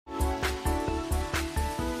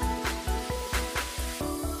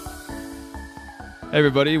Hey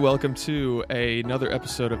everybody, welcome to another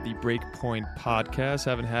episode of the Breakpoint Podcast.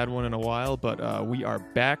 Haven't had one in a while, but we are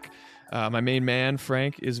back. My main man,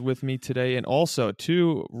 Frank, is with me today, and also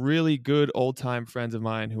two really good old-time friends of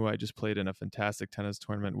mine who I just played in a fantastic tennis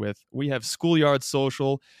tournament with. We have Schoolyard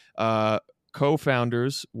Social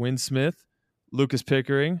co-founders, Win Smith, Lucas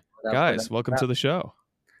Pickering. Guys, welcome to the show.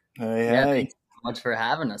 Hey, yeah, thanks so much for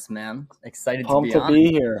having us, man. Excited Pumped to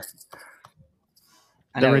be here.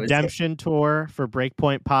 The redemption tour for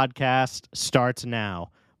Breakpoint Podcast starts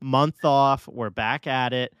now. Month off. We're back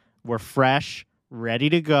at it. We're fresh, ready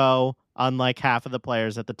to go, unlike half of the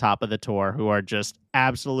players at the top of the tour who are just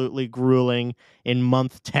absolutely grueling in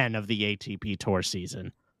month 10 of the ATP Tour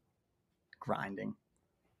season. grinding.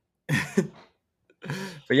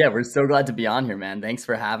 But yeah, we're so glad to be on here, man. Thanks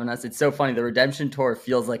for having us. It's so funny. The redemption tour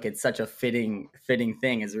feels like it's such a fitting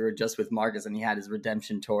thing, as we were just with Marcus and he had his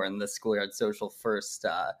redemption tour and the Schoolyard Social first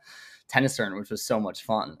tennis tournament, which was so much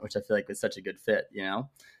fun, which I feel like was such a good fit, you know?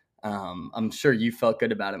 I'm sure you felt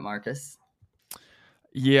good about it, Marcus.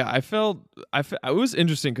 Yeah, it was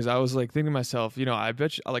interesting because I was like thinking to myself, I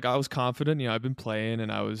bet you, like I was confident, I've been playing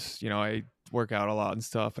and I was, I work out a lot and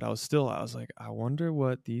stuff, but I was like, I wonder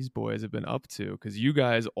what these boys have been up to, because you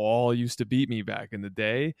guys all used to beat me back in the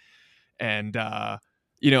day. And, I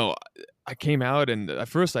came out and at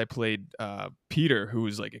first I played Peter, who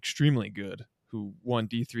was like extremely good, who won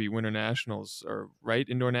D3 Winter Nationals or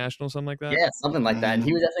Indoor Nationals, something like that. Yeah, something like that. And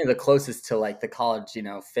he was definitely the closest to like the college,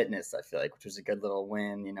 fitness, I feel like, which was a good little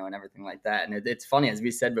win, and everything like that. And it's funny, as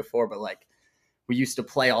we said before, but like we used to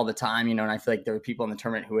play all the time, and I feel like there were people in the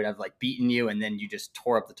tournament who would have like beaten you and then you just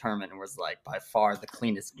tore up the tournament and was like by far the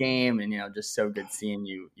cleanest game. And, just so good seeing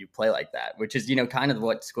you play like that, which is, kind of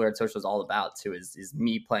what Schoolyard Social is all about too, is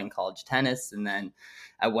me playing college tennis and then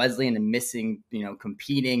at Wesleyan and missing,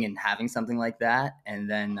 competing and having something like that. And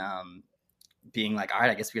then, being like, all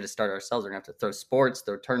right, I guess we got to start ourselves. We're gonna have to throw sports,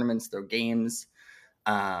 throw tournaments, throw games,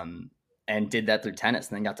 and did that through tennis,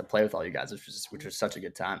 and then got to play with all you guys, which was such a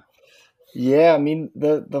good time. Yeah, I mean,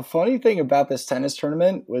 the funny thing about this tennis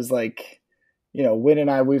tournament was like, Win and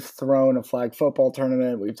I, we've thrown a flag football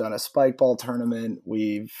tournament, we've done a spike ball tournament,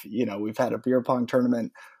 we've had a beer pong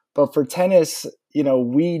tournament, but for tennis,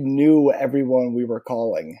 we knew everyone we were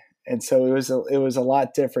calling, and so it was a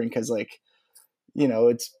lot different because like,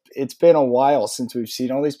 it's been a while since we've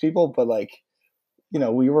seen all these people, but like,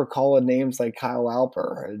 we were calling names like Kyle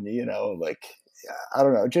Alper and, like, I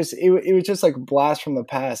don't know, just, it was just like blast from the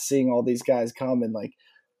past seeing all these guys come. And like,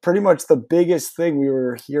 pretty much the biggest thing we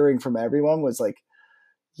were hearing from everyone was like,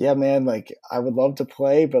 yeah, man, like I would love to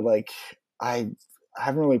play, but like, I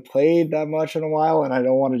haven't really played that much in a while and I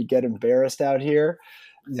don't want to get embarrassed out here.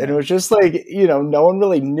 Yeah. And it was just like, no one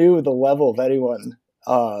really knew the level of anyone.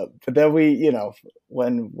 But then we,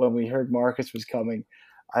 when we heard Marcus was coming,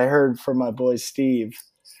 I heard from my boy Steve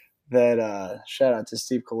that shout out to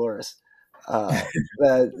Steve Caloris,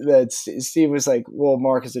 that Steve was like, well,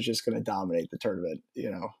 Marcus is just going to dominate the tournament,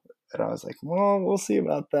 and I was like, well, we'll see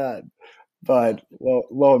about that. But well,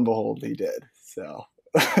 lo and behold, he did. So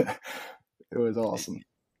it was awesome.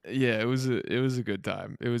 Yeah, it was a good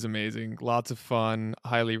time. It was amazing. Lots of fun.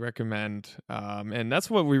 Highly recommend. And that's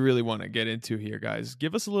what we really want to get into here, guys.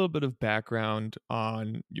 Give us a little bit of background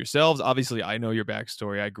on yourselves. Obviously, I know your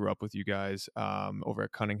backstory. I grew up with you guys over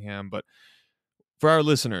at Cunningham. But for our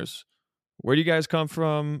listeners, where do you guys come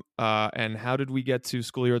from? And how did we get to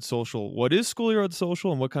Schoolyard Social? What is Schoolyard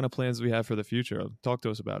Social and what kind of plans do we have for the future? Talk to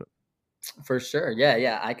us about it. For sure.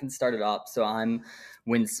 Yeah. I can start it off. So I'm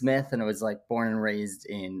Win Smith and I was like born and raised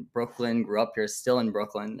in Brooklyn, grew up here, still in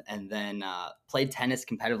Brooklyn, and then played tennis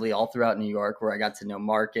competitively all throughout New York, where I got to know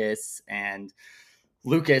Marcus, and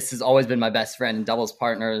Lucas has always been my best friend and doubles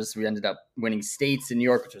partners. We ended up winning states in New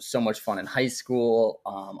York, which was so much fun in high school,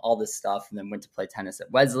 all this stuff. And then went to play tennis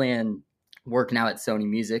at Wesleyan, work now at Sony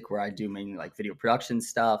Music, where I do mainly like video production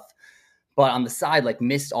stuff. But on the side, like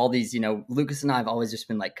missed all these, Lucas and I have always just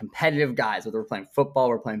been like competitive guys, whether we're playing football,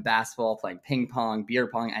 we're playing basketball, playing ping pong, beer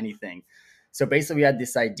pong, anything. So basically we had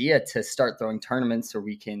this idea to start throwing tournaments where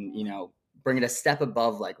we can, bring it a step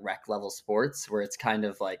above like rec level sports, where it's kind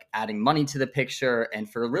of like adding money to the picture. And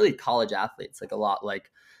for really college athletes, like a lot like,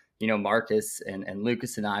 Marcus and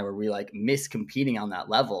Lucas and I, where we like miss competing on that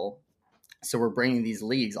level. So we're bringing these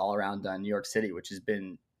leagues all around New York City, which has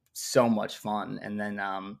been so much fun. And then,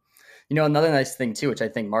 another nice thing too, which I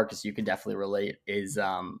think Marcus, you could definitely relate, is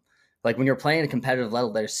like when you're playing at a competitive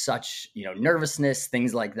level, there's such, nervousness,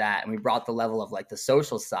 things like that. And we brought the level of like the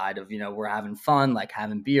social side of, we're having fun, like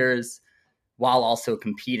having beers while also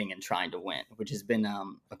competing and trying to win, which has been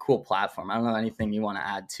a cool platform. I don't know anything you want to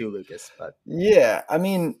add to, Lucas, but yeah, I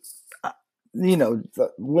mean,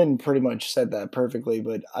 Lynn pretty much said that perfectly,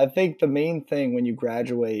 but I think the main thing when you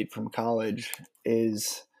graduate from college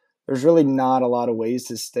is there's really not a lot of ways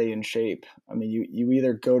to stay in shape. I mean, you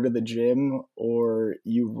either go to the gym or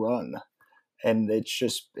you run, and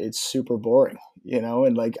it's super boring,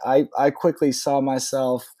 and like I quickly saw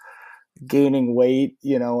myself gaining weight,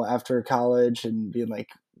 after college and being like,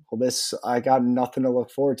 well, I got nothing to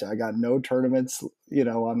look forward to. I got no tournaments,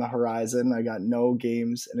 on the horizon. I got no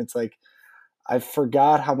games. And it's like, I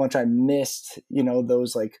forgot how much I missed,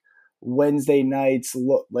 those like Wednesday nights,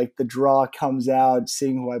 look like the draw comes out,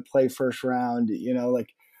 seeing who I play first round,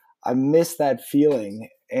 like I miss that feeling.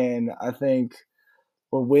 And I think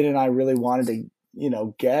what Win and I really wanted to,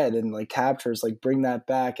 get and like capture is like bring that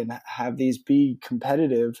back and have these be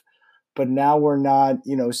competitive. But now we're not,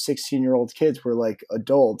 16-year-old kids. We're like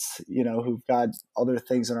adults, who've got other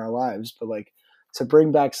things in our lives. But like to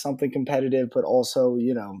bring back something competitive, but also,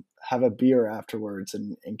 have a beer afterwards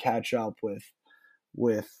and catch up with,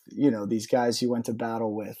 these guys you went to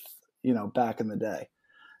battle with, back in the day.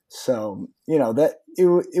 So, that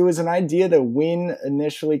it was an idea that Win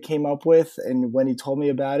initially came up with. And when he told me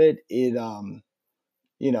about it, it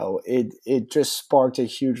just sparked a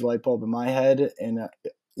huge light bulb in my head. And,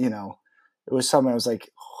 it was something I was like,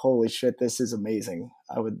 holy shit, this is amazing.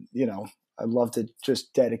 I'd love to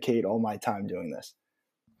just dedicate all my time doing this.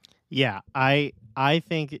 Yeah, I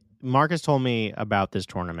think Marcus told me about this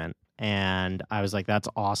tournament, and I was like, that's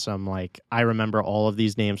awesome. Like, I remember all of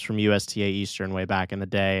these names from USTA Eastern way back in the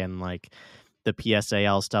day, and like the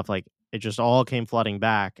PSAL stuff, like it just all came flooding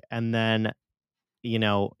back. And then,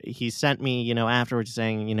 he sent me, afterwards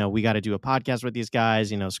saying, we got to do a podcast with these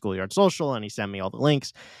guys, Schoolyard Social, and he sent me all the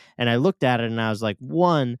links. And I looked at it and I was like,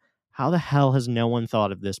 one, how the hell has no one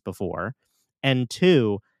thought of this before? And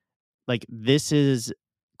two, like this is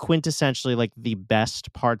quintessentially like the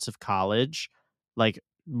best parts of college, like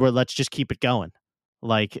where let's just keep it going.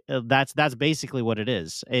 Like that's basically what it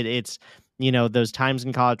is. It's those times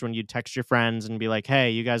in college when you text your friends and be like, hey,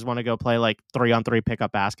 you guys want to go play like 3-on-3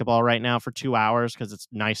 pickup basketball right now for 2 hours because it's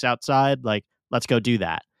nice outside, like let's go do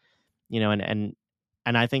that. And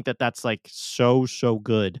I think that that's like so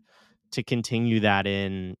good to continue that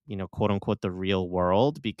in, quote unquote, the real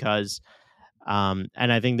world, because and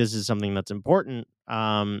I think this is something that's important.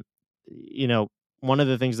 One of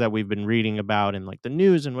the things that we've been reading about in like the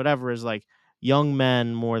news and whatever is like young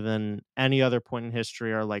men more than any other point in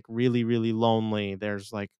history are like really, really lonely.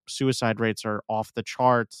 There's like suicide rates are off the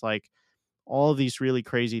charts, like all these really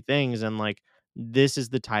crazy things. And like this is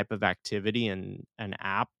the type of activity and an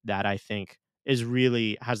app that I think is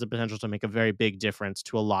really has the potential to make a very big difference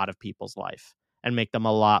to a lot of people's life and make them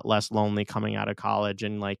a lot less lonely coming out of college,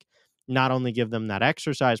 and like not only give them that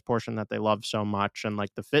exercise portion that they love so much and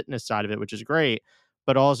like the fitness side of it, which is great,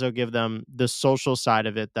 but also give them the social side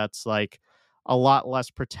of it that's like a lot less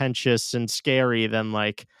pretentious and scary than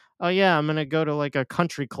like, oh yeah, I'm going to go to like a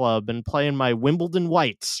country club and play in my Wimbledon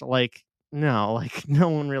whites. Like, no, like no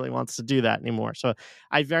one really wants to do that anymore. So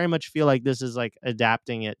I very much feel like this is like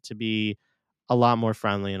adapting it to be a lot more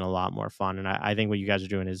friendly and a lot more fun. And I think what you guys are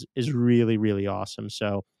doing is really, really awesome.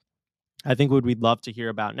 So I think what we'd love to hear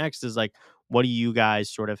about next is like, what do you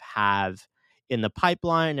guys sort of have in the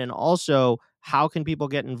pipeline? And also, how can people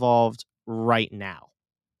get involved right now?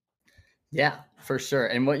 Yeah, for sure.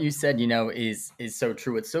 And what you said, is so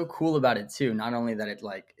true. What's so cool about it too, not only that it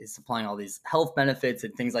like is supplying all these health benefits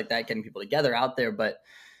and things like that, getting people together out there,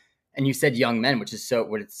 and you said young men, which is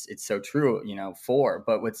it's so true,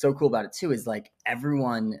 but what's so cool about it too is like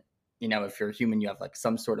everyone, if you're a human, you have like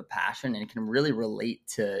some sort of passion and it can really relate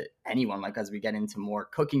to anyone. Like as we get into more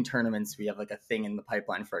cooking tournaments, we have like a thing in the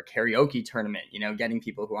pipeline for a karaoke tournament, getting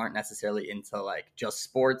people who aren't necessarily into like just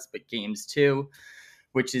sports, but games too,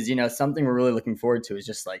 which is, something we're really looking forward to, is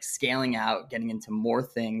just like scaling out, getting into more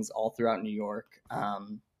things all throughout New York.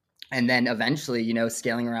 And then eventually,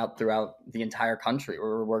 scaling out throughout the entire country, where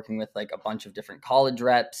we're working with like a bunch of different college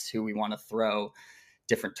reps who we want to throw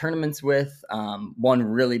different tournaments with. One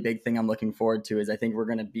really big thing I'm looking forward to is I think we're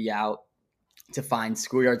going to be out to find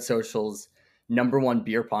Schoolyard Social's #1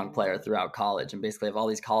 beer pong player throughout college, and basically have all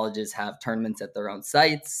these colleges have tournaments at their own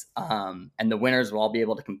sites, and the winners will all be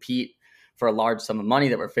able to compete for a large sum of money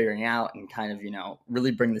that we're figuring out, and kind of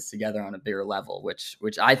really bring this together on a bigger level, which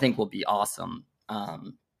I think will be awesome.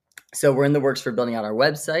 So we're in the works for building out our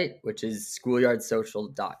website, which is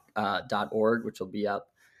schoolyardsocial.org, which will be up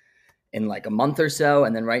in like a month or so.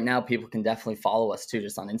 And then right now, people can definitely follow us too,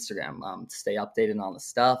 just on Instagram, to stay updated on the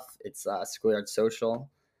stuff. It's Schoolyard Social.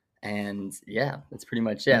 And yeah, that's pretty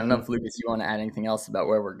much it. I don't know if Lucas, you want to add anything else about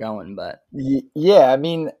where we're going, but yeah, I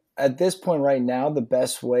mean, at this point right now, the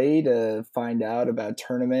best way to find out about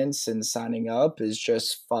tournaments and signing up is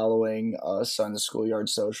just following us on the Schoolyard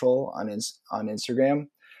Social on Instagram.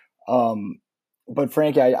 Um, but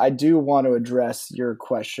Frank, I do want to address your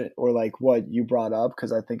question, or like what you brought up,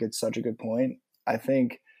 because I think it's such a good point. I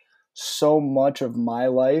think so much of my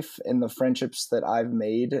life and the friendships that I've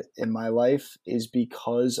made in my life is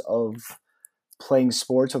because of playing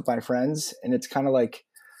sports with my friends. And it's kind of like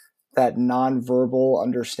that nonverbal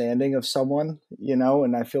understanding of someone,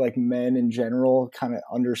 and I feel like men in general kind of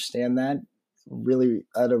understand that really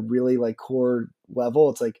at a really like core level.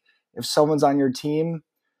 It's like if someone's on your team,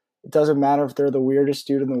 it doesn't matter if they're the weirdest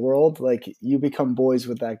dude in the world, like you become boys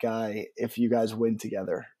with that guy if you guys win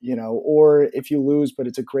together, or if you lose, but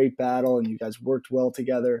it's a great battle and you guys worked well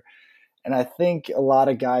together. And I think a lot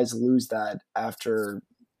of guys lose that after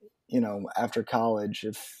college,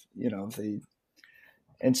 if they,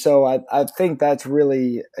 and so I think that's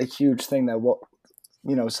really a huge thing that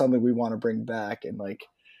something we want to bring back, and like,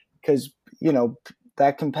 because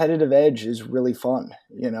that competitive edge is really fun.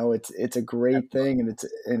 It's a great thing,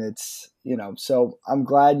 and it's so I'm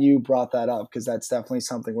glad you brought that up, because that's definitely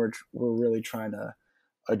something we're really trying to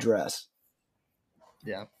address.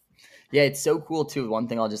 Yeah, it's so cool too. One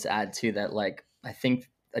thing I'll just add to that, like, I think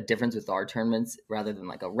a difference with our tournaments, rather than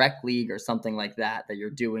like a rec league or something like that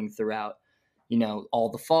you're doing throughout, all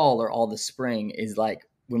the fall or all the spring, is like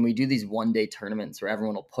when we do these 1-day tournaments where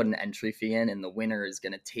everyone will put an entry fee in and the winner is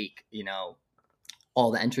going to take, all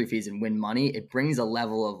the entry fees and win money. It brings a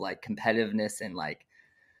level of like competitiveness, and like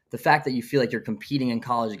the fact that you feel like you're competing in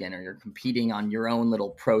college again, or you're competing on your own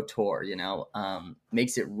little pro tour,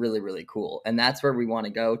 makes it really, really cool. And that's where we want to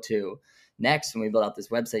go to next when we build out this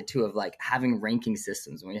website too, of like having ranking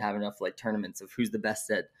systems when we have enough like tournaments of who's the best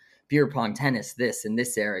at beer pong, tennis, this in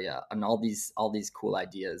this area, and all these cool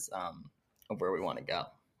ideas of where we want to go.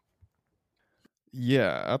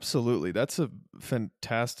 Yeah, absolutely. That's a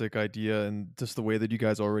fantastic idea, and just the way that you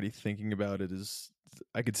guys are already thinking about it is,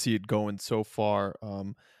 I could see it going so far.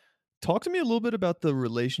 Talk to me a little bit about the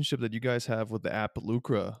relationship that you guys have with the app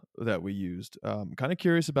Lucra that we used. Kind of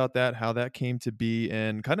curious about that, how that came to be,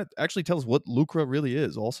 and kind of actually tell us what Lucra really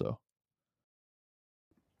is also.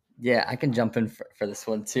 Yeah, I can jump in for this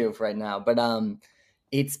one too for right now. But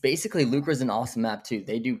it's basically, Lucra's an awesome app too.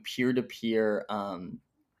 They do peer-to-peer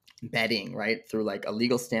betting, right, through like a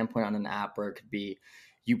legal standpoint on an app, where it could be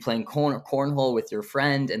you playing cornhole with your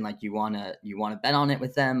friend and like you wanna bet on it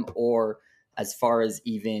with them, or as far as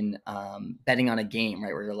even betting on a game,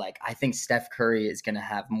 right, where you're like, I think Steph Curry is gonna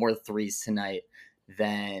have more threes tonight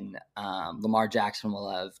than Lamar Jackson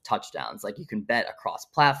will have touchdowns. Like, you can bet across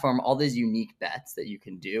platform, all these unique bets that you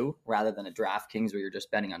can do rather than a DraftKings where you're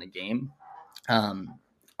just betting on a game,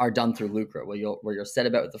 are done through Lucra, where you'll set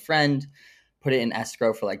a bet with a friend, put it in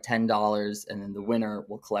escrow for like $10, and then the winner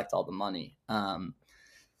will collect all the money.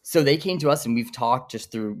 So they came to us, and we've talked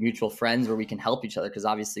just through mutual friends where we can help each other, because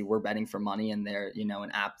obviously we're betting for money, and they're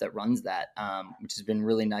an app that runs that, which has been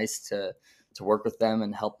really nice to work with them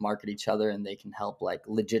and help market each other, and they can help like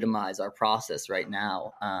legitimize our process right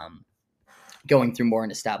now, going through more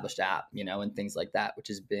an established app, and things like that, which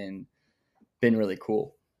has been really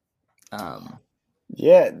cool.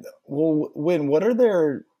 Yeah, well, what are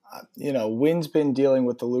their Wynn's been dealing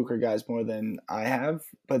with the Lucra guys more than I have,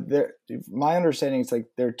 but my understanding is like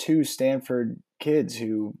they're two Stanford kids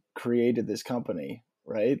who created this company,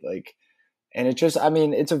 right? Like, and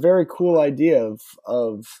it's a very cool idea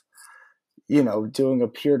of doing a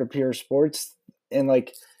peer-to-peer sports, and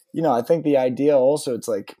like, I think the idea also, it's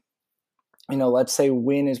like, let's say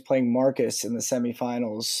Wynn is playing Marcus in the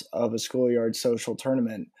semifinals of a Schoolyard social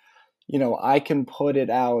tournament. I can put it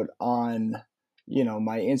out on,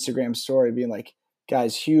 my Instagram story being like,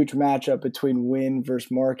 guys, huge matchup between Wynn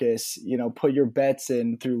versus Marcus, put your bets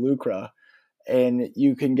in through Lucra, and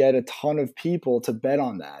you can get a ton of people to bet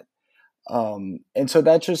on that. And so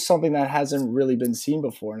that's just something that hasn't really been seen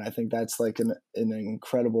before. And I think that's like an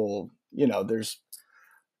incredible, there's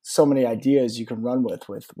so many ideas you can run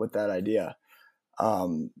with that idea.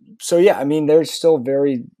 So yeah, I mean, they're still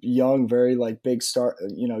very young, very like big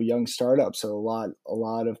young startups. So a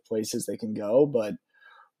lot of places they can go, but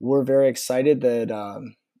we're very excited that,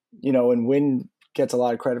 and Wynn gets a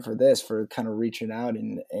lot of credit for this, for kind of reaching out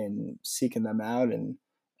and seeking them out and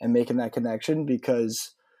making that connection,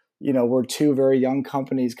 because, we're two very young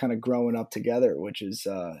companies kind of growing up together, which is,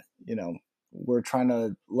 we're trying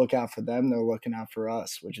to look out for them. They're looking out for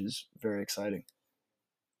us, which is very exciting.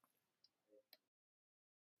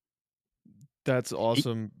 That's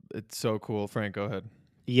awesome. It's so cool. Frank, go ahead.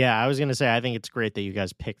 Yeah, I was going to say, I think it's great that you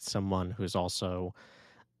guys picked someone who's also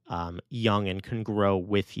young and can grow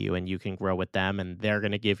with you, and you can grow with them, and they're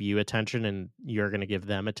going to give you attention and you're going to give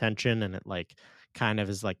them attention. And it like kind of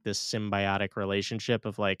is like this symbiotic relationship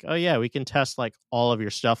of like, oh yeah, we can test like all of your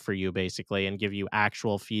stuff for you basically and give you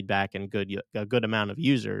actual feedback and a good amount of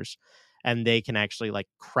users. And they can actually like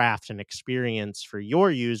craft an experience for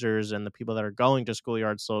your users and the people that are going to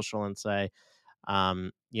Schoolyard Social and say,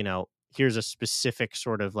 you know, here's a specific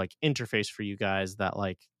sort of like interface for you guys that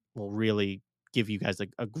like will really give you guys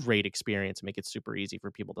a great experience and make it super easy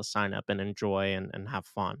for people to sign up and enjoy and have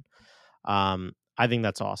fun. I think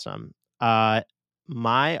that's awesome.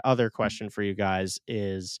 My other question for you guys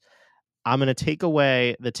is, I'm going to take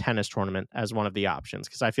away the tennis tournament as one of the options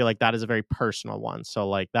because I feel like that is a very personal one. So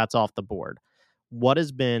like that's off the board. What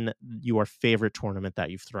has been your favorite tournament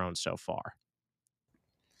that you've thrown so far?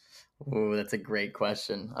 Oh, that's a great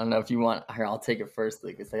question. I don't know if you want here. I'll take it first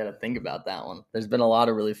because I got to think about that one. There's been a lot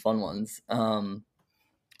of really fun ones.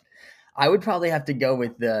 I would probably have to go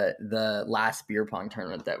with the last beer pong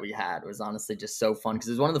tournament that we had. It was honestly just so fun because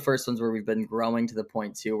it was one of the first ones where we've been growing to the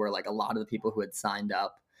point too where like a lot of the people who had signed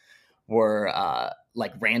up were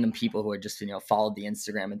like random people who had just, followed the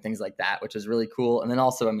Instagram and things like that, which was really cool. And then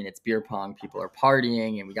also, I mean, it's beer pong, people are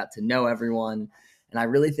partying and we got to know everyone. And I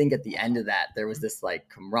really think at the end of that, there was this like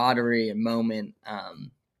camaraderie and moment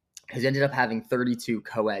because you ended up having 32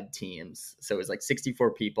 co-ed teams. So it was like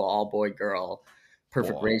 64 people, all boy, girl,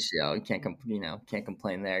 perfect ratio. You can't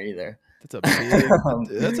complain there either.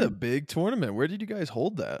 That's a big tournament. Where did you guys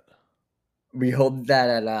hold that? We hold that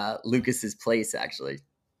at Lucas's place, actually.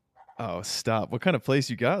 Oh, stop. What kind of place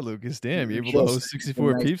you got, Lucas? Damn, you're able to host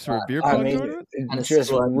 64 peeps for a beer pong tournament? It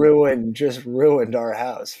just ruined our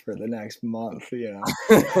house for the next month,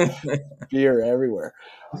 beer everywhere.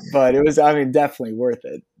 But it was, definitely worth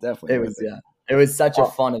it. Definitely worth it. Yeah. It was such a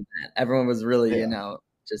fun event. Everyone was really,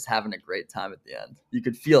 just having a great time at the end. You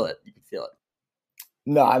could feel it.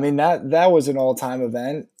 No, I mean, that was an all-time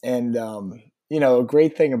event. And, a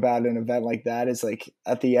great thing about an event like that is like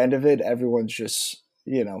at the end of it, everyone's just,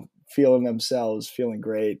 feeling themselves, feeling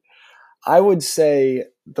great. I would say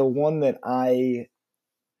the one that I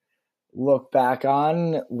look back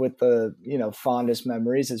on with the, fondest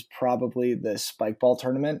memories is probably the spike ball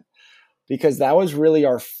tournament, because that was really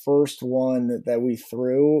our first one that we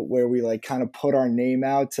threw where we like kind of put our name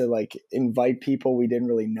out to like invite people we didn't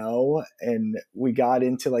really know. And we got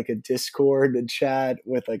into like a Discord and chat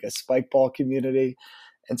with like a spike ball community.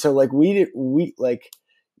 And so like this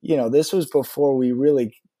was before we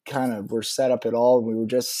really kind of were set up at all. And we were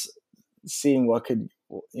just seeing what could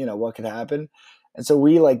happen. And so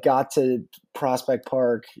we like got to Prospect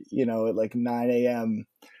Park, at like 9 a.m.,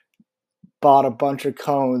 bought a bunch of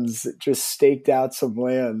cones, just staked out some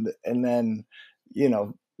land. And then,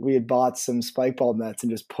 we had bought some spike ball nets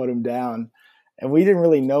and just put them down. And we didn't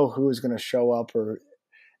really know who was going to show up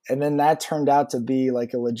and then that turned out to be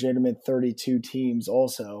like a legitimate 32 teams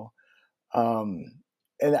also.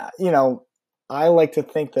 I like to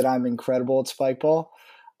think that I'm incredible at spike ball.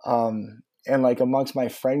 And like amongst my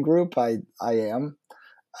friend group, I am.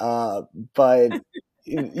 But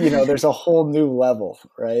there's a whole new level,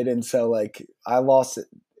 right? And so like I lost it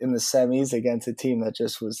in the semis against a team that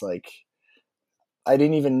just was like, I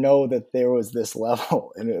didn't even know that there was this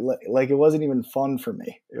level, and it wasn't even fun for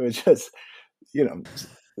me. It was just,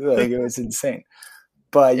 like it was insane.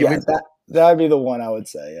 But that'd be the one I would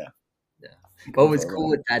say. Yeah. What was cool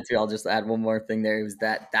with that too, I'll just add one more thing there. It was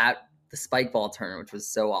that the spike ball tournament, which was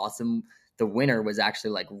so awesome. The winner was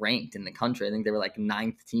actually like ranked in the country. I think they were like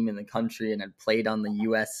 9th team in the country and had played on the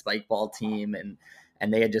U.S. spike ball team and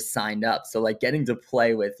they had just signed up. So like getting to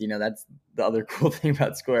play with, that's the other cool thing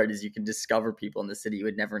about Schoolyard is you can discover people in the city you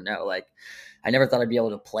would never know. Like I never thought I'd be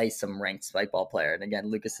able to play some ranked spike ball player. And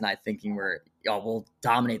again, Lucas and I thinking we'll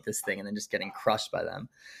dominate this thing and then just getting crushed by them.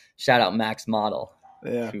 Shout out Max Model.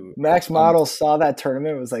 Yeah, Max Model saw that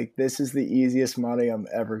tournament, was like, this is the easiest money I'm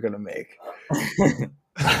ever going to make.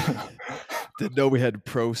 Didn't know we had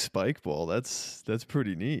pro spike ball. That's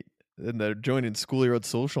pretty neat. And they're joining Schoolyard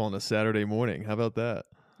Social on a Saturday morning. How about that?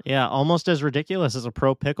 Yeah, almost as ridiculous as a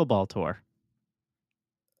pro pickleball tour.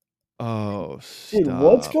 Oh, stop. Dude,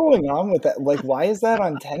 what's going on with that? Like, why is that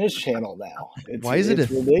on Tennis Channel now? Why is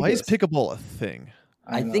pickleball a thing?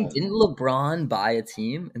 I think didn't LeBron buy a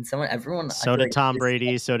team and everyone? So did Tom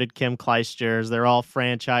Brady. So did Kim Kleisters. They're all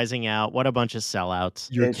franchising out. What a bunch of sellouts!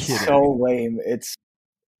 It's kidding. So lame.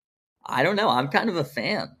 I don't know. I'm kind of a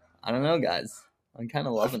fan. I don't know, guys. I'm kind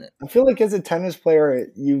of loving it. I feel like as a tennis player,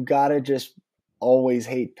 you gotta just always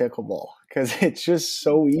hate pickleball because it's just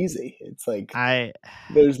so easy. It's like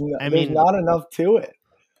there's not enough to it.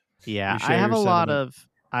 Yeah, I have a lot of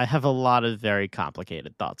I have a lot of very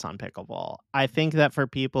complicated thoughts on pickleball. I think that for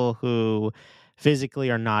people who physically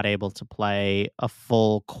are not able to play a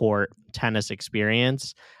full court tennis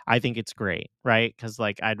experience, I think it's great, right? Because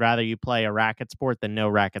like I'd rather you play a racket sport than no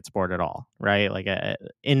racket sport at all, right? Like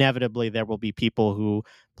inevitably there will be people who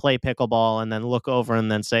play pickleball and then look over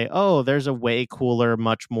and then say, "Oh, there's a way cooler,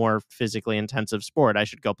 much more physically intensive sport. I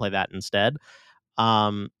should go play that instead."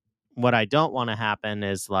 Um, what I don't want to happen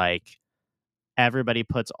is like everybody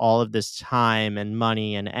puts all of this time and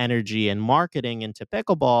money and energy and marketing into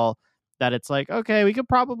pickleball that it's like, okay, we could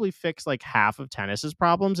probably fix like half of tennis's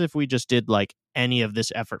problems if we just did like any of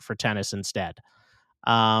this effort for tennis instead.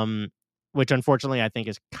 Um, which unfortunately I think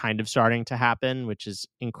is kind of starting to happen, which is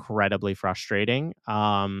incredibly frustrating.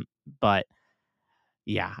 But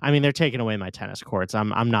yeah, I mean they're taking away my tennis courts.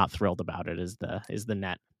 I'm not thrilled about it. Is the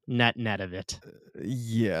net of it.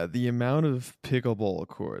 Yeah, the amount of pickleball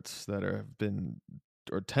courts that have been,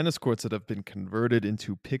 or tennis courts that have been converted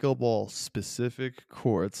into pickleball specific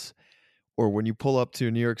courts, or when you pull up to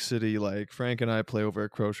New York City, like Frank and I play over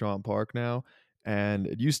at Croshawn Park now, and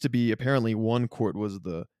it used to be apparently one court was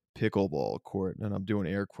the pickleball court, and I'm doing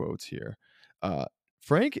air quotes here.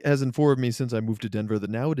 Frank has informed me since I moved to Denver that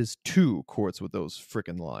now it is 2 courts with those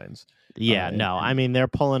freaking lines. Yeah, no, I mean, they're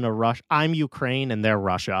pulling a rush. I'm Ukraine and they're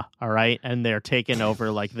Russia, all right? And they're taking over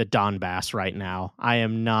like the Donbass right now. I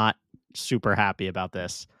am not super happy about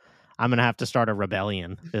this. I'm going to have to start a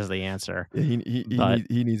rebellion is the answer. Yeah,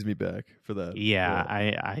 he needs me back for that.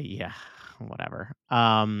 Yeah, yeah, whatever.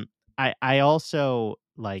 I also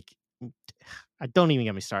like don't even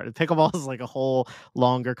get me started. Pickleball is like a whole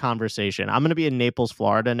longer conversation. I'm going to be in Naples,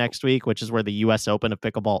 Florida next week, which is where the US Open of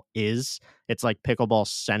pickleball is. It's like pickleball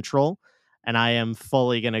central. And I am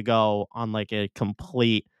fully going to go on like a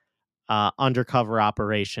complete undercover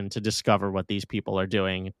operation to discover what these people are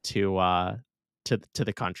doing to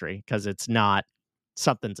the country, because it's not,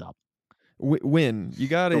 something's up. Win, you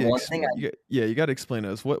gotta you gotta explain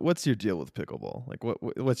to us what's your deal with pickleball? Like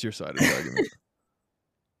what's your side of the argument?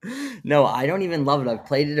 No, I don't even love it. I've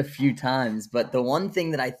played it a few times, but the one thing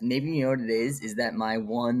that maybe you know what it is that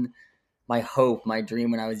my hope, my dream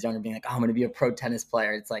when I was younger, being like, oh, I'm going to be a pro tennis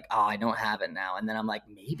player. It's like, oh, I don't have it now. And then I'm like,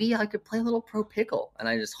 maybe I could play a little pro pickle. And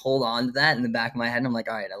I just hold on to that in the back of my head. And I'm like,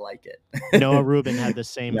 all right, I like it. Noah Rubin had the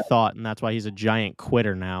same thought, and that's why he's a giant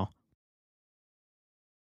quitter now.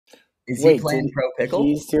 Is he playing pro pickle?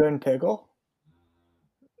 He's doing pickle?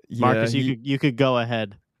 Yeah, Marcus, you could go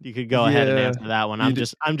ahead. You could go ahead and answer that one. I'm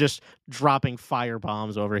just dropping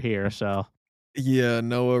firebombs over here, so. Yeah,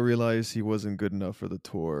 Noah realized he wasn't good enough for the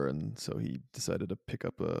tour, and so he decided to pick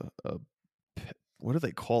up a what do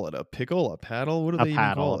they call it? A pickle? A paddle? What do they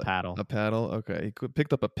even call it? A paddle. A paddle? Okay. He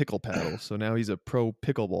picked up a pickle paddle, so now he's a pro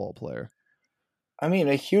pickleball player. I mean,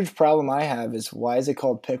 a huge problem I have is why is it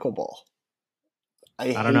called pickleball?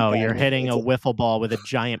 I don't know. You're hitting a wiffle ball with a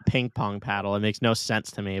giant ping pong paddle. It makes no sense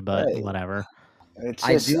to me, but whatever.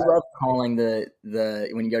 I do love calling the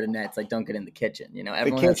when you go to nets, like, don't get in the kitchen. You know,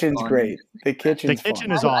 the kitchen's great. The kitchen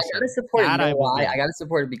is awesome. I gotta support it. You know why? I gotta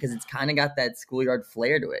support it because it's kind of got that schoolyard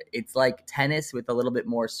flair to it. It's like tennis with a little bit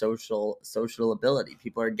more social ability.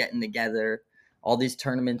 People are getting together. All these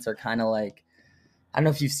tournaments are kind of like, I don't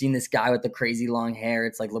know if you've seen this guy with the crazy long hair.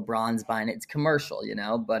 It's like LeBron's buying it. It's commercial, you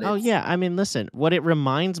know. But yeah, I mean, listen, what it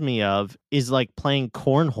reminds me of is like playing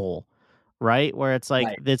cornhole. Right? Where it's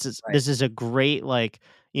like, this is a great, like,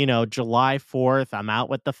 you know, July 4th, I'm out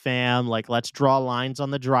with the fam, like, let's draw lines on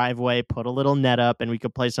the driveway, put a little net up, and we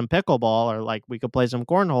could play some pickleball, or like we could play some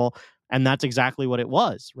cornhole. And that's exactly what it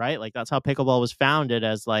was, right? Like, that's how pickleball was founded,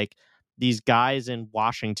 as like these guys in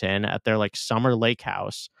Washington at their like summer lake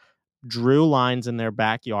house drew lines in their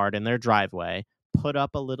backyard, in their driveway, put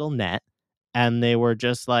up a little net, and they were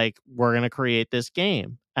just like, we're going to create this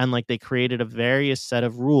game. And like they created a various set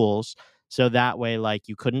of rules. So that way, like,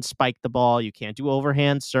 you couldn't spike the ball, you can't do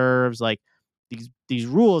overhand serves, like these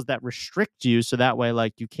rules that restrict you. So that way,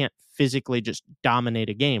 like, you can't physically just dominate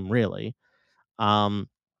a game, really. And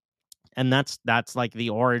that's like the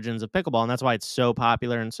origins of pickleball, and that's why it's so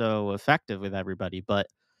popular and so effective with everybody. But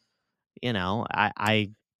you know,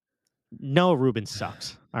 I Noah Rubin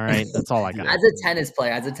sucks. All right, that's all I got. As a tennis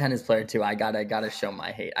player too, I gotta show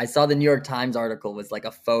my hate. I saw the New York Times article was like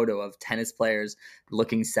a photo of tennis players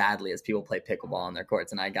looking sadly as people play pickleball on their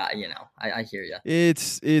courts, and I got, you know, I hear you.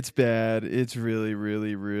 It's bad. It's really,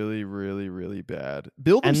 really, really, really, really bad.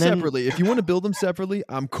 Build them separately. If you want to build them separately,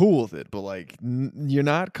 I'm cool with it. But like, you're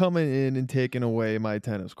not coming in and taking away my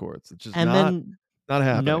tennis courts. It's just not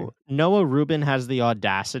happening. Noah Rubin has the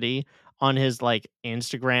audacity on his like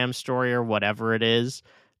Instagram story or whatever it is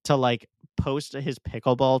to like post his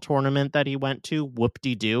pickleball tournament that he went to,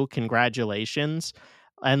 whoop-de-doo, congratulations.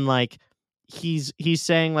 And like he's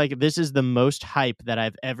saying like, this is the most hype that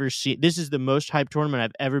I've ever seen. This is the most hype tournament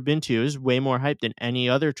I've ever been to. It was way more hype than any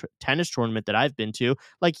other tennis tournament that I've been to.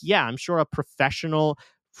 Like, yeah, I'm sure a professional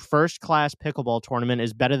first-class pickleball tournament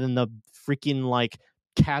is better than the freaking like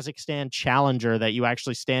Kazakhstan Challenger that you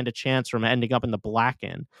actually stand a chance from ending up in the black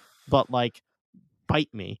end. But like,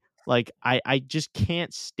 bite me. Like, I just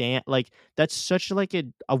can't stand, like, that's such like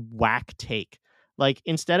a whack take. Like,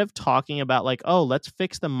 instead of talking about like, oh, let's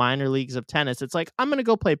fix the minor leagues of tennis, it's like, I'm gonna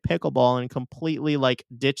go play pickleball and completely like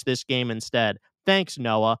ditch this game instead. Thanks,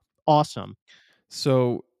 Noah. Awesome.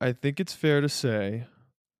 So I think it's fair to say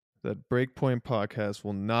that Breakpoint Podcast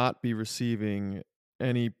will not be receiving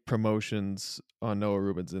any promotions on Noah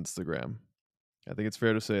Rubin's Instagram. I think it's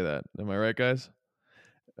fair to say that. Am I right, guys?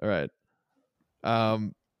 All right.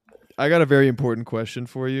 I got a very important question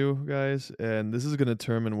for you guys, and this is going to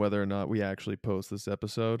determine whether or not we actually post this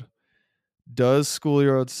episode. Does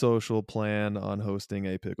Schoolyard Social plan on hosting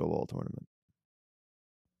a pickleball tournament?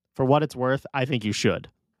 For what it's worth, I think you should.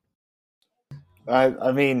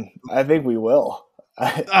 I mean, I think we will.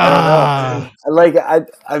 I don't know. Like,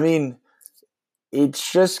 I mean,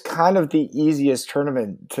 it's just kind of the easiest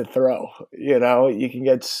tournament to throw. You know, you can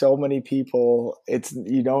get so many people.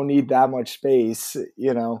 You don't need that much space.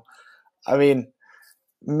 You know, I mean,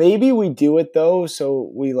 maybe we do it though.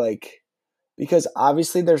 So we like, because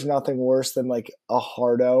obviously there's nothing worse than like a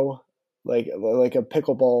hardo, like a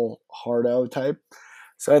pickleball hardo type.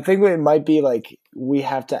 So I think it might be like we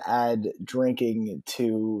have to add drinking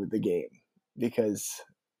to the game because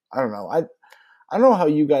I don't know. I don't know how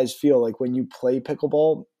you guys feel like when you play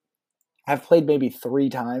pickleball. I've played maybe 3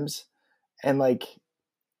 times, and like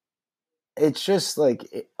it's just like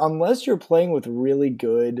unless you're playing with really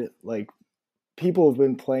good like people who've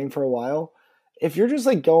been playing for a while, if you're just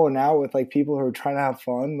like going out with like people who are trying to have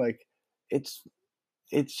fun, like it's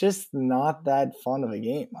just not that fun of a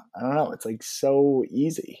game. I don't know. It's like so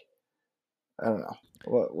easy. I don't know.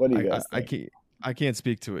 What do you guys think? I can't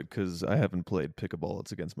speak to it because I haven't played pickleball.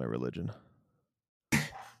 It's against my religion.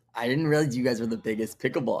 I didn't realize you guys were the biggest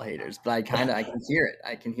pickleball haters, but I can hear it.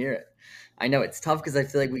 I can hear it. I know it's tough because I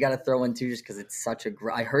feel like we got to throw in too, just because it's such a.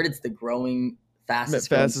 I heard it's the fastest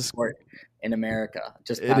growing sport in America.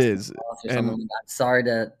 Just it is. Sorry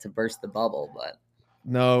to burst the bubble, but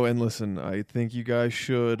no. And listen, I think you guys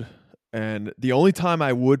should. And the only time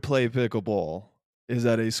I would play pickleball is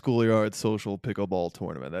at a Schoolyard Social pickleball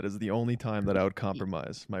tournament. That is the only time that I would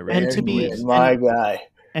compromise my religion.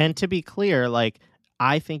 And to be clear, like,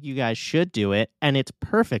 I think you guys should do it, and it's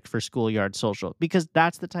perfect for Schoolyard Social because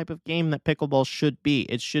that's the type of game that pickleball should be.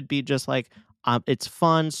 It should be just like it's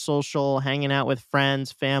fun, social, hanging out with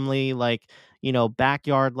friends, family, like, you know,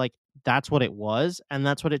 backyard. Like, that's what it was, and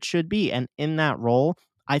that's what it should be. And in that role,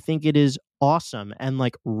 I think it is awesome and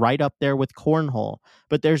like right up there with cornhole.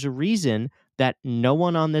 But there's a reason that no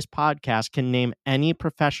one on this podcast can name any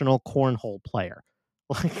professional cornhole player.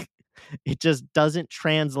 Like, it just doesn't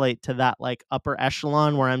translate to that like upper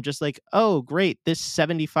echelon where I'm just like, oh, great. This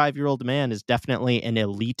 75-year-old man is definitely an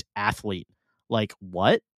elite athlete. Like,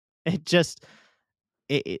 what? It just,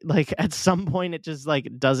 like at some point it just like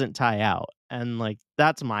doesn't tie out. And like,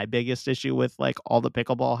 that's my biggest issue with like all the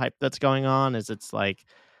pickleball hype that's going on is it's like,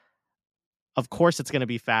 of course it's going to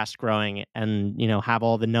be fast growing and, you know, have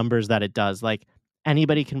all the numbers that it does. Like,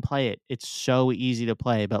 anybody can play it. It's so easy to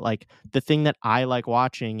play. But like the thing that I like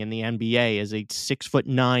watching in the NBA is a 6'9"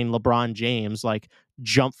 LeBron James like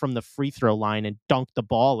jump from the free throw line and dunk the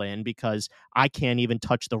ball in because I can't even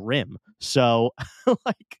touch the rim. So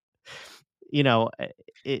like, you know,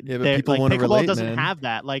 people like, want to relate. Pickleball doesn't have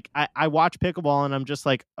that. Like I watch pickleball and I'm just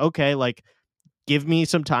like, okay, like give me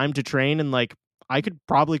some time to train and like I could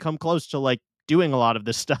probably come close to like doing a lot of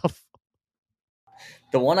this stuff.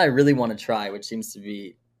 The one I really want to try, which seems to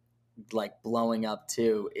be like blowing up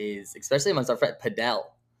too, is especially amongst our friends, padel.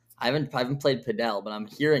 I haven't played padel, but I'm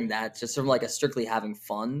hearing that just from like a strictly having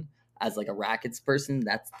fun as like a rackets person.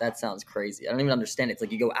 That sounds crazy. I don't even understand it. It's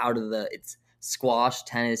like you go out of it's squash,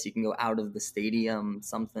 tennis. You can go out of the stadium,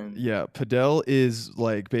 something. Yeah, padel is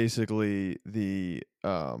like basically the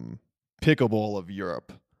pickleball of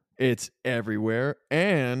Europe. It's everywhere,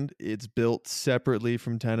 and it's built separately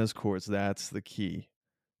from tennis courts. That's the key.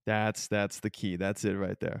 That's the key. That's it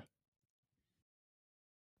right there.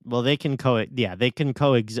 Well, they can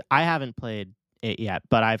coexist. I haven't played it yet,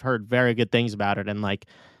 but I've heard very good things about it. And like,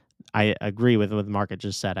 I agree with what Mark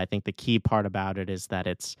just said. I think the key part about it is that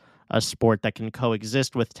it's a sport that can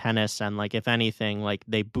coexist with tennis. And like, if anything, like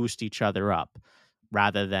they boost each other up.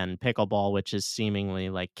 rather than pickleball, which is seemingly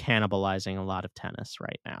like cannibalizing a lot of tennis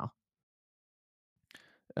right now.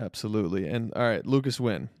 Absolutely. And all right, Lucas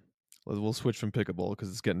Wynn. We'll switch from pickleball because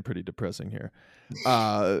it's getting pretty depressing here.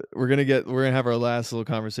 We're gonna have our last little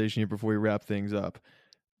conversation here before we wrap things up.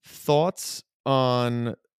 Thoughts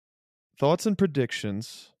and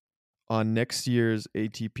predictions on next year's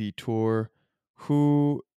ATP Tour.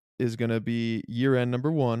 Who is gonna be year-end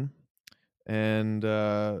number one? And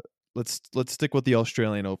let's stick with the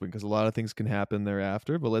Australian Open because a lot of things can happen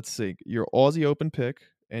thereafter. But let's see your Aussie Open pick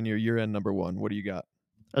and your year-end number one. What do you got?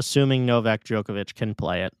 Assuming Novak Djokovic can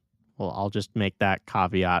play it. Well, I'll just make that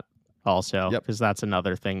caveat also because that's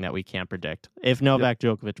another thing that we can't predict. If Novak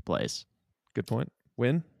Djokovic plays. Good point.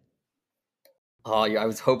 Win? Oh, I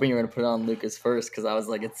was hoping you were going to put it on Lucas first because I was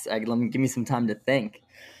like, give me some time to think.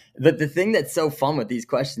 The thing that's so fun with these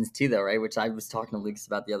questions too, though, right, which I was talking to Lucas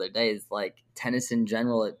about the other day, is like tennis in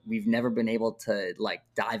general, we've never been able to like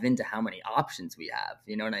dive into how many options we have.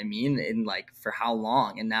 You know what I mean? And like for how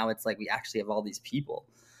long? And now it's like we actually have all these people.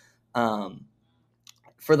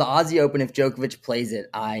 For the Aussie Open, if Djokovic plays it,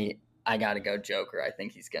 I gotta go Joker. I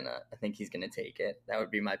think he's gonna take it. That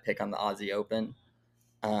would be my pick on the Aussie Open.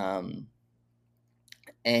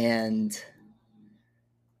 And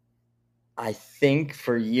I think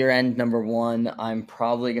for year-end number one, I'm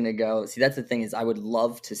probably gonna go. See, that's the thing is, I would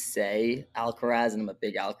love to say Alcaraz, and I'm a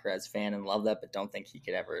big Alcaraz fan and love that, but don't think he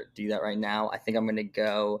could ever do that right now. I think I'm gonna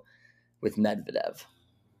go with Medvedev.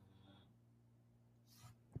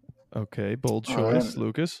 Okay, bold choice,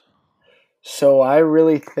 Lucas. So I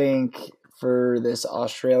really think for this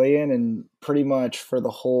Australian and pretty much for the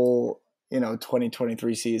whole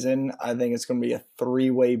 2023 season, I think it's going to be a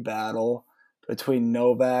three-way battle between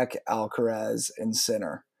Novak, Alcaraz, and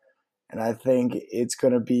Sinner. And I think it's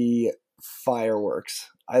going to be fireworks.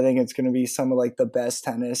 I think it's going to be some of like the best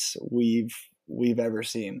tennis we've ever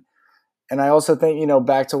seen. And I also think,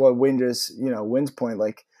 back to what Wynn's point,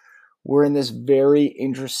 like we're in this very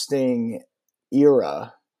interesting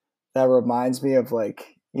era that reminds me of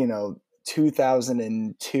like,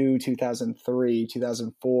 2002, 2003,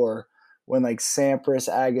 2004, when like Sampras,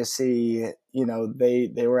 Agassi,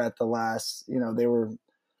 they were at the last, they were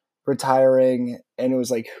retiring, and it was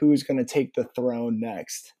like, who's going to take the throne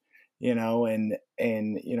next, and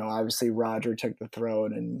obviously Roger took the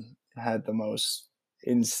throne and had the most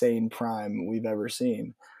insane prime we've ever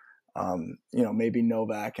seen. Maybe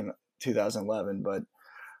Novak in 2011, but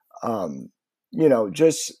I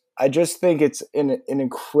just think it's an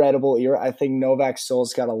incredible era. I think Novak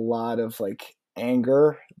still's got a lot of like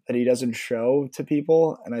anger that he doesn't show to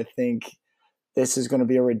people, and I think this is going to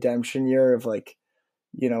be a redemption year of like,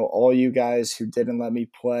 all you guys who didn't let me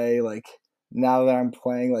play, like now that I'm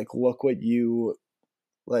playing, like look what you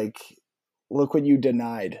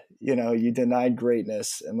denied. You denied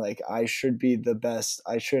greatness, and like I should be the best.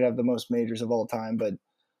 I should have the most majors of all time, but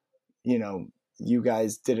you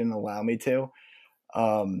guys didn't allow me to.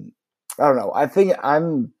 I don't know. I think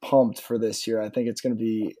I'm pumped for this year. I think it's going to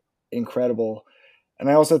be incredible. And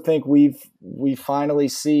I also think we finally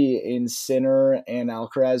see in Sinner and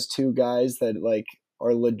Alcaraz two guys that like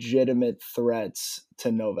are legitimate threats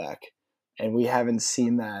to Novak. And we haven't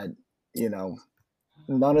seen that,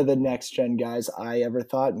 none of the next gen guys I ever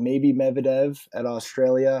thought, maybe Medvedev at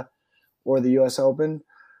Australia or the US Open.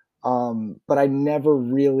 But I never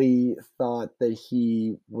really thought that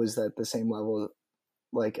he was at the same level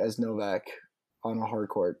like as Novak on a hard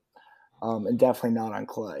court, and definitely not on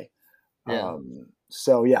clay. Yeah.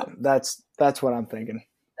 So yeah, that's what I'm thinking.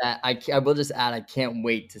 I will just add, I can't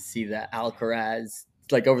wait to see that Alcaraz,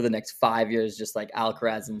 like over the next 5 years, just like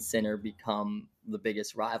Alcaraz and Sinner become the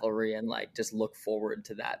biggest rivalry, and like just look forward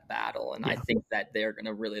to that battle. And I think that they're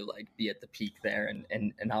gonna really like be at the peak there,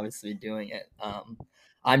 and obviously doing it.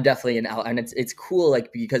 I'm definitely and it's cool,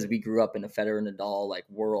 like because we grew up in a Federer Nadal like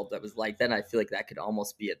world that was like that. And I feel like that could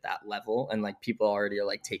almost be at that level, and like people already are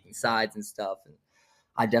like taking sides and stuff. And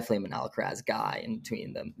I definitely am an Alcaraz guy in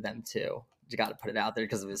between them two. You got to put it out there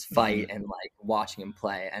because of his fight and like watching him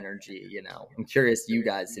play, energy. I'm curious, you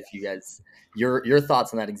guys, if you guys your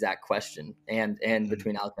thoughts on that exact question, and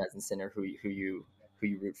between Alcaraz and Sinner, who you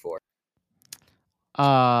root for.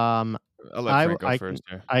 I'll let Frank go first.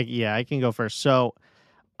 I can go first. So,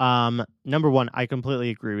 number one, I completely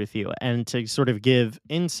agree with you, and to sort of give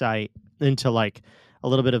insight into like a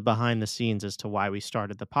little bit of behind the scenes as to why we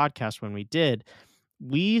started the podcast when we did.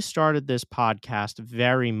 We started this podcast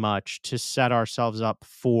very much to set ourselves up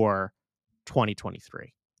for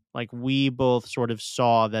 2023. Like we both sort of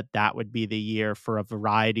saw that would be the year for a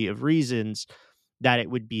variety of reasons, that it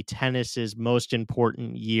would be tennis's most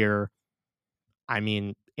important year. I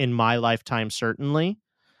mean, in my lifetime, certainly.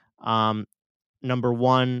 Number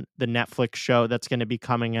one, the Netflix show that's going to be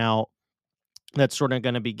coming out, that's sort of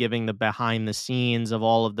going to be giving the behind the scenes of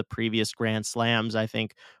all of the previous Grand Slams, I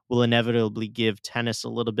think will inevitably give tennis a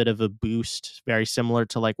little bit of a boost, very similar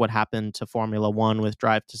to like what happened to Formula One with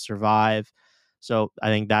Drive to Survive. So I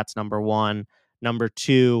think that's number one. Number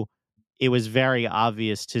two, it was very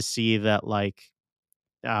obvious to see that like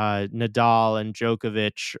Nadal and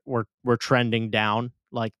Djokovic were trending down.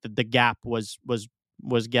 Like the gap was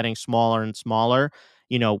getting smaller and smaller.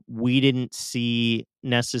 You know, we didn't see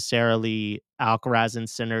necessarily Alcaraz and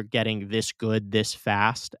Sinner getting this good this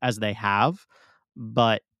fast as they have,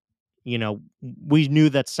 but you know, we knew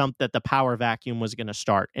that the power vacuum was going to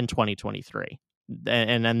start in 2023,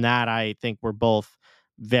 and that I think we're both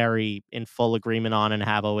very in full agreement on and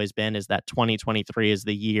have always been, is that 2023 is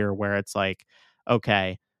the year where it's like,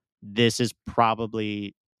 okay, this is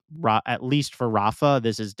probably at least for Rafa,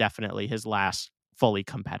 this is definitely his last fully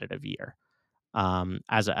competitive year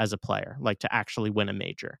as a player, like to actually win a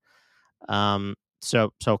major.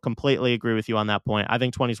 So completely agree with you on that point. I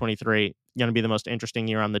think 2023 going to be the most interesting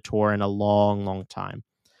year on the tour in a long, long time.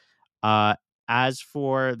 As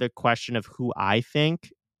for the question of who I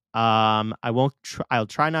think, I'll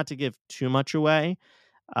try not to give too much away,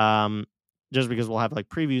 just because we'll have like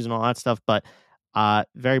previews and all that stuff. But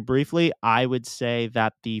very briefly, I would say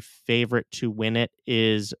that the favorite to win it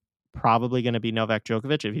is probably going to be Novak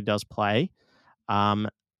Djokovic if he does play.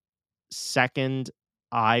 Second,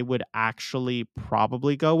 I would actually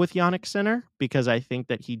probably go with Yannick Sinner, because I think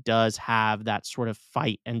that he does have that sort of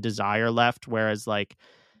fight and desire left. Whereas, like,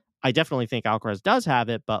 I definitely think Alcaraz does have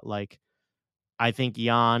it, but like, I think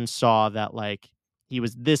Jan saw that like he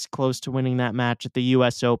was this close to winning that match at the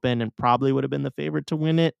U.S. Open and probably would have been the favorite to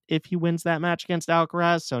win it if he wins that match against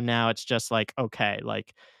Alcaraz. So now it's just like, okay,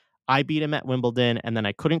 like I beat him at Wimbledon and then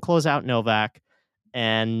I couldn't close out Novak,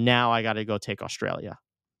 and now I got to go take Australia.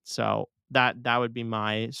 So that would be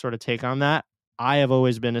my sort of take on that. I have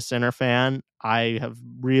always been a Sinner fan. I have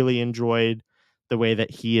really enjoyed the way that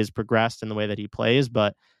he has progressed and the way that he plays.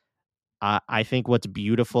 But I think what's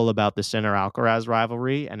beautiful about the Sinner Alcaraz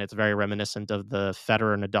rivalry, and it's very reminiscent of the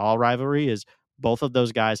Federer Nadal rivalry, is both of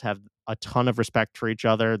those guys have a ton of respect for each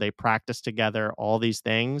other. They practice together, all these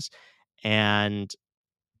things. And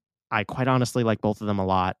I quite honestly like both of them a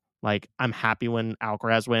lot. Like, I'm happy when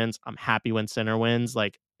Alcaraz wins. I'm happy when Sinner wins.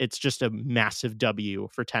 Like, it's just a massive W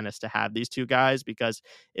for tennis to have these two guys, because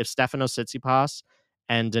if Stefanos Tsitsipas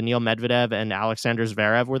and Daniil Medvedev and Alexander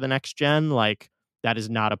Zverev were the next gen, like, that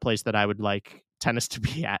is not a place that I would like tennis to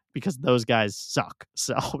be at, because those guys suck.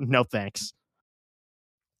 So no thanks.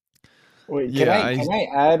 Wait, can I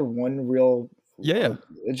add one real? Yeah.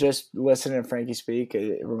 Just listening to Frankie speak,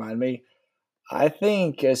 it reminded me. I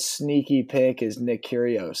think a sneaky pick is Nick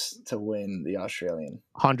Kyrgios to win the Australian.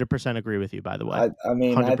 100% agree with you, by the way. I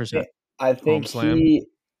mean, 100%. I think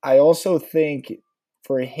I also think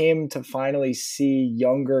for him to finally see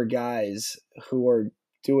younger guys who are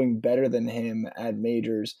doing better than him at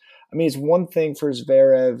majors. I mean, it's one thing for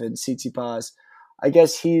Zverev and Tsitsipas. I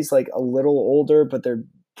guess he's like a little older, but they're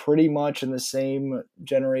pretty much in the same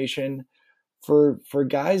generation. For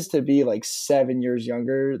guys to be like 7 years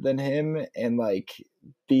younger than him and like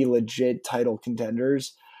be legit title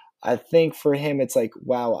contenders, I think for him it's like,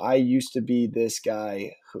 wow, I used to be this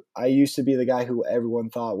guy. I used to be the guy who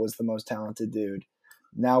everyone thought was the most talented dude.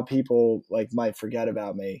 Now people like might forget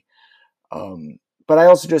about me. But I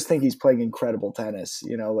also just think he's playing incredible tennis.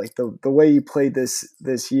 You know, like the way he played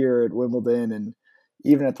this year at Wimbledon and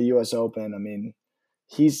even at the U.S. Open. I mean,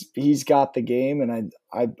 he's got the game, and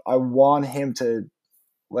I want him to,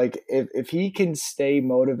 like, if he can stay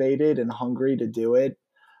motivated and hungry to do it,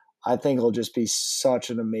 I think it'll just be such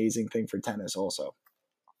an amazing thing for tennis also.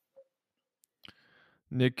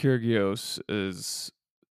 Nick Kyrgios is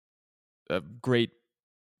a great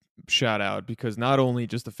shout out, because not only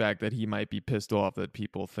just the fact that he might be pissed off that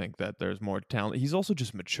people think that there's more talent, he's also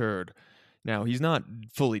just matured. Now, he's not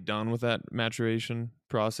fully done with that maturation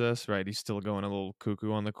process, right? He's still going a little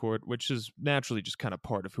cuckoo on the court, which is naturally just kind of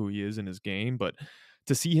part of who he is in his game. But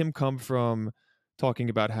to see him come from talking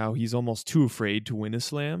about how he's almost too afraid to win a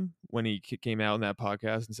slam when he came out in that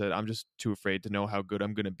podcast and said, I'm just too afraid to know how good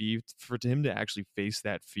I'm going to be, for him to actually face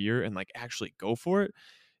that fear and like actually go for it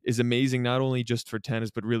is amazing, not only just for tennis,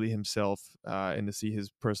 but really himself, and to see his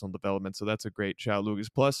personal development. So that's a great shout, Lucas.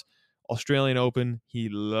 Plus, Australian Open, he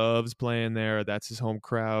loves playing there. That's his home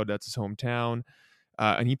crowd. That's his hometown.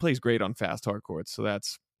 And he plays great on fast hard courts. So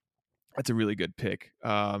that's a really good pick.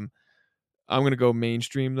 I'm going to go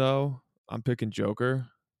mainstream, though. I'm picking Joker,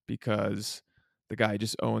 because the guy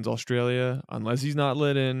just owns Australia unless he's not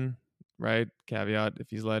let in, right? Caveat if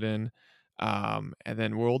he's let in. And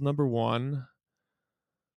then world number 1,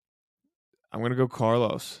 I'm going to go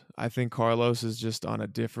Carlos. I think Carlos is just on a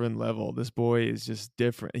different level. This boy is just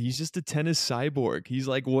different. He's just a tennis cyborg. He's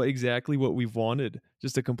like exactly what we've wanted.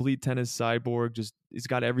 Just a complete tennis cyborg. Just he's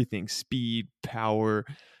got everything: speed, power,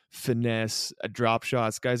 finesse, a drop shot.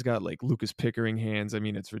 This guy's got like Lucas Pickering hands. I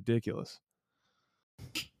mean, it's ridiculous.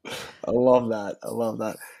 I love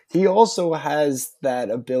that. He also has that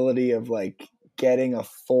ability of like getting a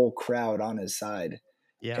full crowd on his side.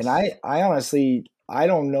 Yes. And I honestly, I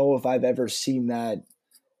don't know if I've ever seen that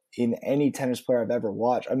in any tennis player I've ever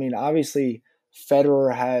watched. I mean, obviously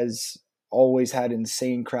Federer has always had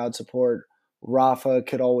insane crowd support. Rafa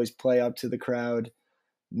could always play up to the crowd.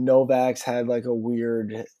 Novak's had like a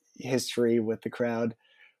weird history with the crowd.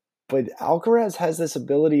 But Alcaraz has this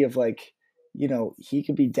ability of like, he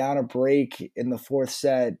could be down a break in the 4th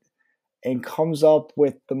set and comes up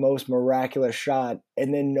with the most miraculous shot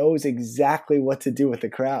and then knows exactly what to do with the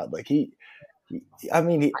crowd. Like I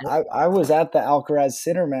was at the Alcaraz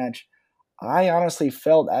Sinner match. I honestly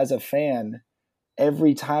felt as a fan,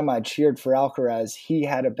 every time I cheered for Alcaraz, he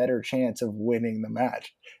had a better chance of winning the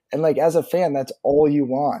match. And like as a fan, that's all you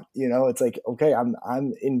want. It's like, okay,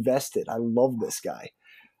 I'm invested. I love this guy.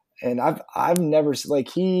 And I've never like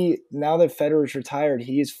now that Federer's retired,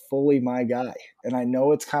 he is fully my guy. And I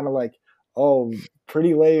know it's kind of like, oh,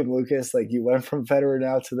 pretty lame, Lucas. Like you went from Federer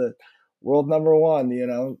now to the world number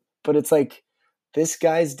 1, but it's like, this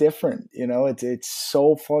guy's different. It's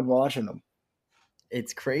so fun watching him.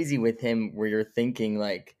 It's crazy with him where you're thinking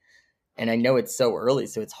like, and I know it's so early,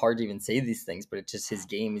 so it's hard to even say these things, but it's just his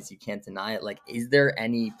game is, you can't deny it. Like, is there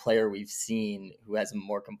any player we've seen who has a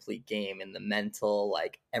more complete game in the mental,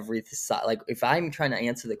 like everything? Like, if I'm trying to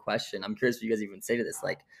answer the question, I'm curious what you guys even say to this.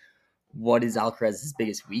 Like, what is Alcaraz's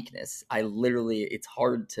biggest weakness? It's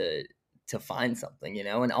hard to find something,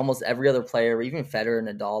 and almost every other player, even Federer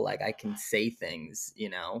and Nadal, like I can say things,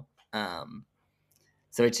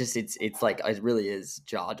 so it's like, it really is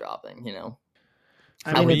jaw dropping,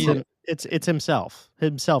 I mean, it's himself.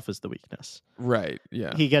 Himself is the weakness. Right.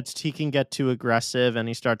 Yeah. He can get too aggressive and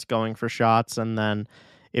he starts going for shots, and then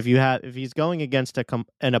if he's going against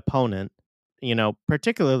an opponent,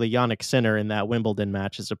 particularly Jannik Sinner in that Wimbledon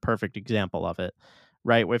match is a perfect example of it,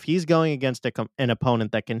 right? If he's going against an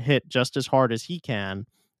opponent that can hit just as hard as he can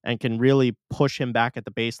and can really push him back at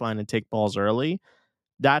the baseline and take balls early,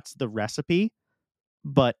 that's the recipe.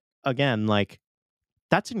 But again, like,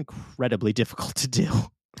 that's incredibly difficult to do.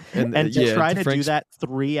 And to try to do that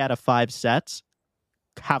 3 out of 5 sets,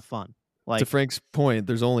 have fun. Like, to Frank's point,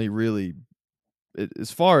 there's only really,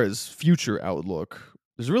 as far as future outlook,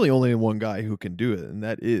 there's really only one guy who can do it, and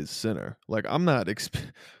that is Sinner. Like, I'm not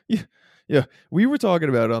yeah, we were talking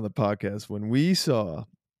about it on the podcast when we saw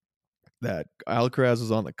that Alcaraz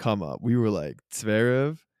was on the come up. We were like,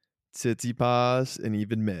 Zverev, Tsitsipas, and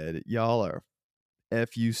even Med, y'all are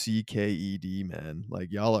FUCKED, man.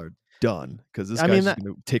 Like, y'all are done, because this guy's just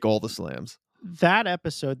going to take all the slams. That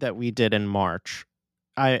episode that we did in March,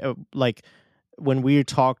 I like when we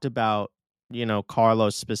talked about,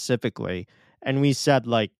 Carlos specifically, and we said,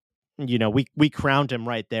 like, we crowned him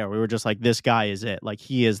right there. We were just like, this guy is it. Like,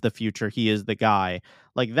 he is the future. He is the guy.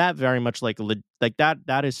 Like, that very much like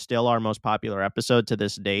that is still our most popular episode to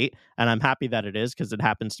this date. And I'm happy that it is, because it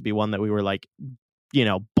happens to be one that we were like,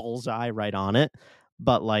 bullseye right on it.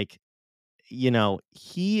 But like,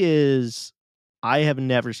 he is, I have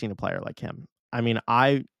never seen a player like him. I mean,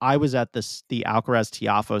 I was at the Alcaraz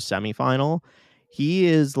Tiafoe semifinal. He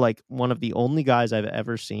is like one of the only guys I've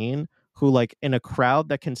ever seen who, like, in a crowd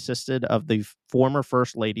that consisted of the former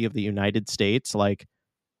First Lady of the United States, like,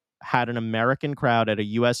 had an American crowd at a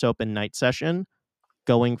US Open night session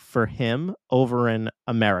going for him over an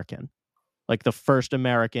American. Like, the first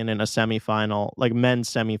American in a semifinal, like men's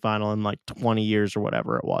semifinal in like 20 years or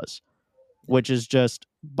whatever it was, which is just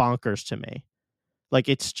bonkers to me. Like,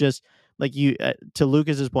 it's just like, you to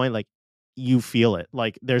Lucas's point, like, you feel it.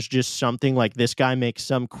 Like, there's just something, like, this guy makes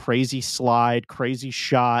some crazy slide, crazy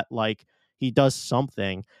shot, like he does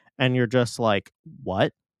something, and you're just like,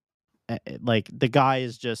 what? Like, the guy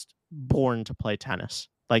is just born to play tennis.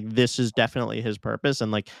 Like, this is definitely his purpose.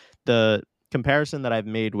 And like, the comparison that I've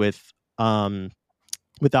made with Alcaraz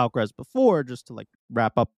before, just to like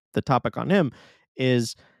wrap up the topic on him,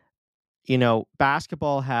 is,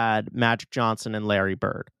 basketball had Magic Johnson and Larry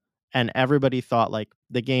Bird, and everybody thought, like,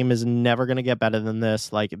 the game is never going to get better than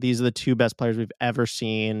this. Like, these are the 2 best players we've ever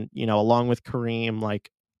seen, along with Kareem. Like,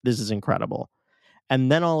 this is incredible.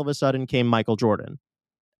 And then all of a sudden came Michael Jordan.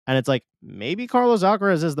 And it's like, maybe Carlos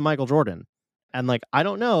Alcaraz is the Michael Jordan. And like, I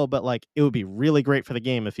don't know, but like, it would be really great for the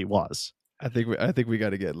game if he was. I think we got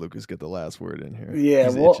to get Lucas get the last word in here. Yeah,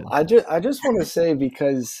 He's well, itching. I just want to say,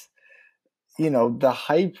 because the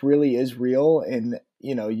hype really is real, and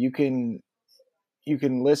you can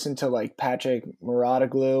listen to like Patrick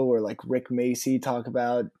Moratoglu or like Rick Macy talk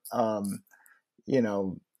about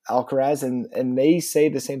Alcaraz, and they say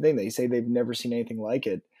the same thing. They say they've never seen anything like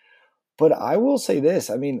it. But I will say this.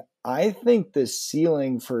 I mean, I think the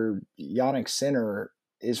ceiling for Jannik Sinner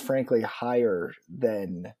is frankly higher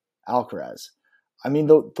than Alcaraz. I mean,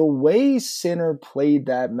 the way Sinner played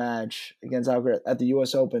that match against Alcaraz at the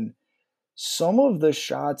U.S. Open, some of the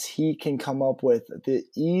shots he can come up with, the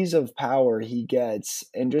ease of power he gets,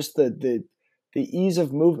 and just the ease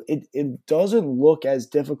of move, it doesn't look as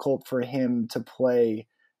difficult for him to play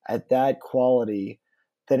at that quality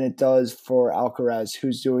than it does for Alcaraz,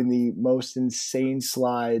 who's doing the most insane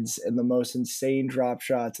slides and the most insane drop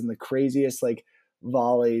shots and the craziest like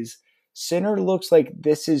volleys. Sinner looks like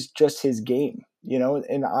this is just his game,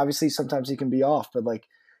 and obviously sometimes he can be off, but like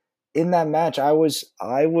in that match, I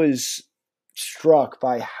was struck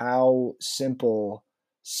by how simple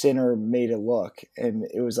Sinner made it look, and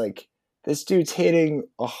it was like this dude's hitting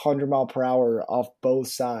 100 mph off both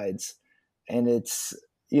sides, and it's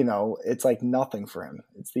like nothing for him.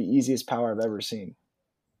 It's the easiest power I've ever seen.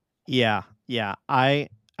 Yeah.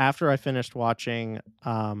 After I finished watching,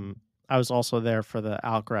 I was also there for the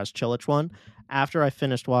Alcaraz Cilic one. After I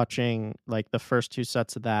finished watching like the first two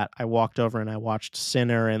sets of that, I walked over and I watched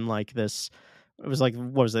Sinner in like this. It was like,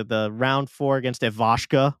 what was it, the round 4 against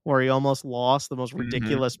Ivashka, where he almost lost the most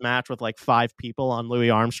ridiculous match with like 5 people on Louis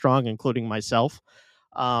Armstrong, including myself.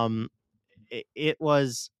 It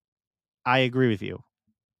was. I agree with you.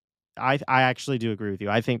 I actually do agree with you.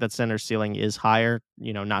 I think that Sinner's ceiling is higher,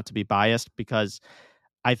 not to be biased, because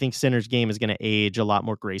I think Sinner's game is going to age a lot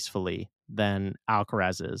more gracefully than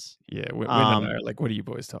Alcaraz is. Yeah, Win and I are like, what are you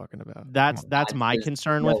boys talking about? That's my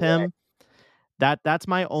concern with him. That's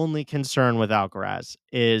my only concern with Alcaraz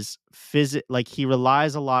is like he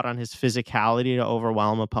relies a lot on his physicality to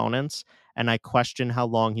overwhelm opponents, and I question how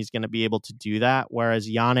long he's going to be able to do that. Whereas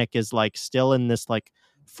Jannik is like still in this like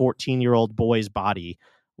 14-year-old boy's body,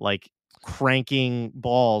 like cranking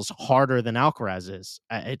balls harder than Alcaraz is.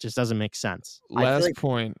 It just doesn't make sense. Last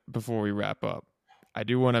point before we wrap up. I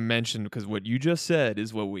do want to mention, because what you just said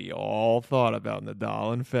is what we all thought about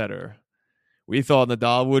Nadal and Federer. We thought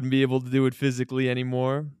Nadal wouldn't be able to do it physically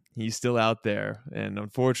anymore. He's still out there. And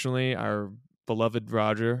unfortunately, our beloved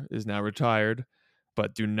Roger is now retired.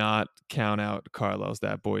 But do not count out Carlos.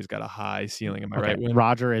 That boy's got a high ceiling. Am I right, Win?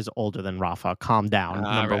 Roger is older than Rafa. Calm down,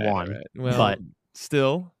 number one. Right. Well, but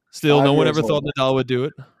still, no one ever thought Nadal would do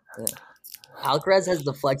it. Yeah. Alcaraz has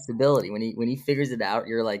the flexibility. When he figures it out,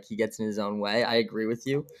 you're like, he gets in his own way. I agree with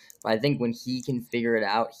you. But I think when he can figure it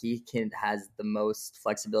out, has the most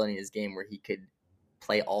flexibility in his game, where he could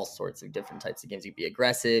play all sorts of different types of games. He could be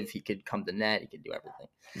aggressive. He could come to net. He could do everything.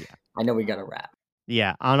 Yeah. I know we got to wrap.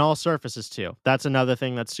 Yeah, on all surfaces too. That's another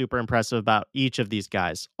thing that's super impressive about each of these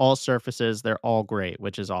guys. All surfaces, they're all great,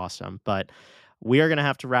 which is awesome. But we are going to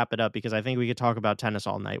have to wrap it up, because I think we could talk about tennis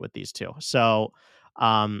all night with these two. So,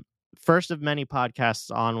 first of many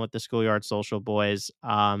podcasts on with the Schoolyard Social boys.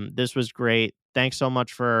 This was great. Thanks so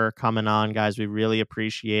much for coming on, guys. We really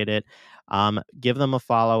appreciate it. Give them a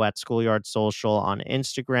follow at Schoolyard Social on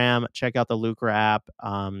Instagram. Check out the Lucra app.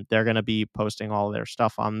 They're going to be posting all their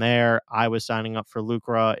stuff on there. I was signing up for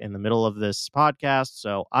Lucra in the middle of this podcast,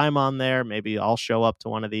 so I'm on there. Maybe I'll show up to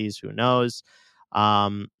one of these. Who knows?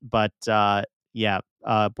 Boys,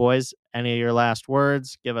 any of your last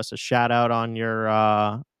words? Give us a shout out on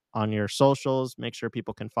your socials. Make sure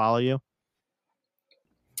people can follow you.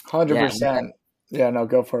 100%. Yeah, no,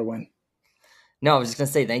 go for it, Win. No, I was just going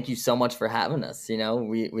to say thank you so much for having us.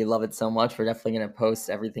 We love it so much. We're definitely going to post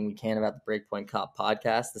everything we can about the Breakpoint Cop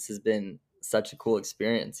podcast. This has been such a cool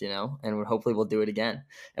experience, and hopefully we'll do it again.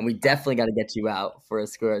 And we definitely got to get you out for a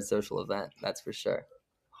Schoolyard Social event. That's for sure.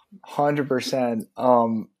 100%.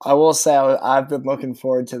 I will say I've been looking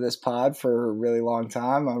forward to this pod for a really long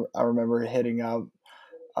time. I remember hitting up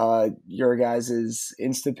your guys'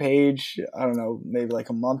 Insta page, I don't know, maybe like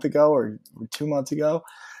a month ago or 2 months ago,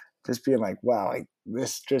 just being like, wow,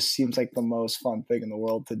 this just seems like the most fun thing in the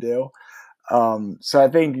world to do. So I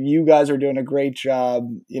think you guys are doing a great job.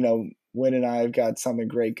 Win and I have got something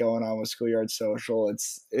great going on with Schoolyard Social.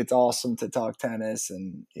 It's awesome to talk tennis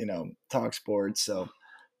and, talk sports. So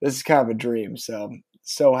this is kind of a dream. So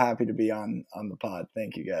happy to be on the pod.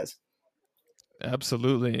 Thank you, guys.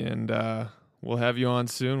 Absolutely. And we'll have you on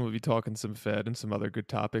soon. We'll be talking some Fed and some other good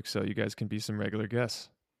topics, so you guys can be some regular guests.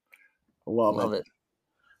 Love it.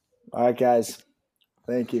 All right, guys.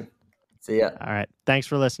 Thank you. See ya. All right. Thanks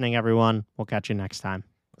for listening, everyone. We'll catch you next time.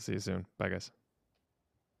 See you soon. Bye, guys.